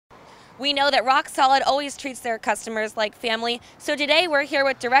We know that Rock Solid always treats their customers like family, so today we're here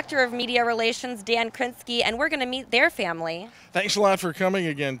with Director of Media Relations, Dan Krinsky, and we're going to meet their family. Thanks a lot for coming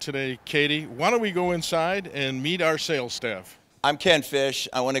again today, Katie. Why don't we go inside and meet our sales staff? I'm Ken Fish.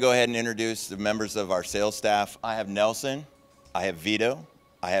 I want to go ahead and introduce the members of our sales staff. I have Nelson, I have Vito,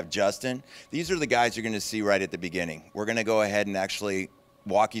 I have Justin. These are the guys you're going to see right at the beginning. We're going to go ahead and actually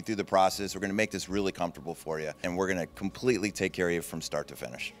walk you through the process. We're going to make this really comfortable for you, and we're going to completely take care of you from start to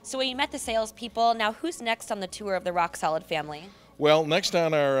finish. So we met the salespeople. Now who's next on the tour of the Rock Solid family? Well, next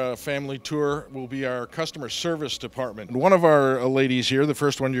on our family tour will be our customer service department. One of our ladies here, the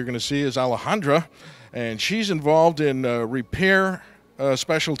first one you're going to see, is Alejandra, and she's involved in repair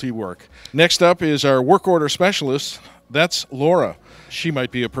specialty work. Next up is our work order specialist. That's Laura. She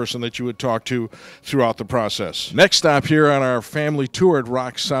might be a person that you would talk to throughout the process. Next stop here on our family tour at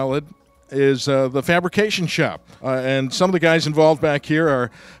Rock Solid is the fabrication shop. And some of the guys involved back here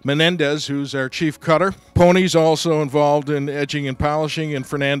are Menendez, who's our chief cutter. Pony's also involved in edging and polishing, and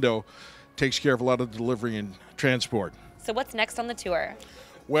Fernando takes care of a lot of delivery and transport. So what's next on the tour?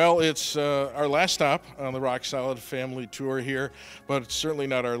 Well, it's our last stop on the Rock Solid family tour here, but it's certainly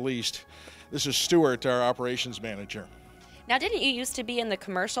not our least. This is Stuart, our operations manager. Now, didn't you used to be in the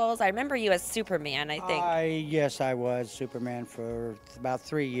commercials? I remember you as Superman, I think. Yes, I was Superman for about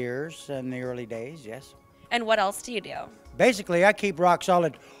 3 years in the early days, yes. And what else do you do? Basically, I keep Rock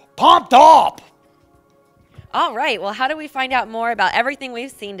Solid pumped up. All right, well, how do we find out more about everything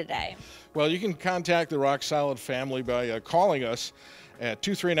we've seen today? Well, you can contact the Rock Solid family by calling us at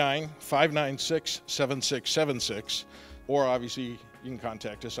 239-596-7676, or obviously you can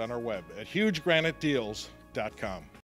contact us on our web at hugegranitedeals.com.